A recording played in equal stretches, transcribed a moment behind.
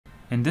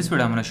In this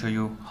video, I'm going to show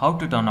you how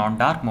to turn on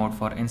dark mode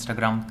for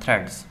Instagram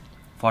threads.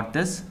 For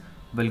this,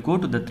 we'll go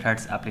to the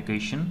threads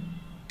application,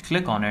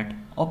 click on it,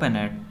 open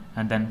it,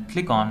 and then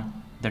click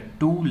on the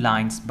two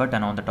lines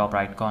button on the top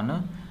right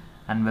corner,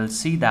 and we'll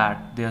see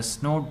that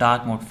there's no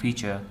dark mode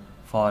feature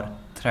for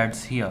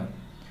threads here.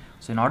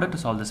 So in order to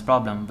solve this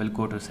problem, we'll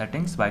go to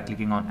settings by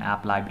clicking on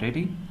app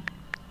library,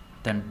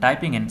 then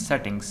typing in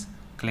settings,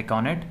 click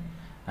on it,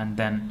 and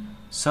then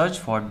search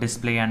for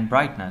display and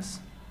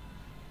brightness.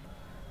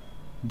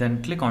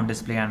 Then click on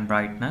display and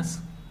brightness,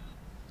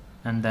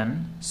 and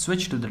then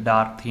switch to the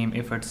dark theme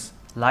if it's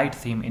light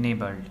theme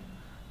enabled.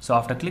 So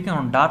after clicking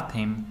on dark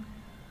theme,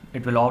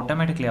 it will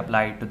automatically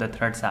apply to the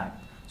Threads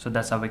app. So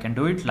that's how we can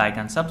do it. Like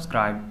and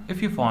subscribe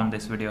if you found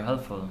this video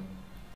helpful.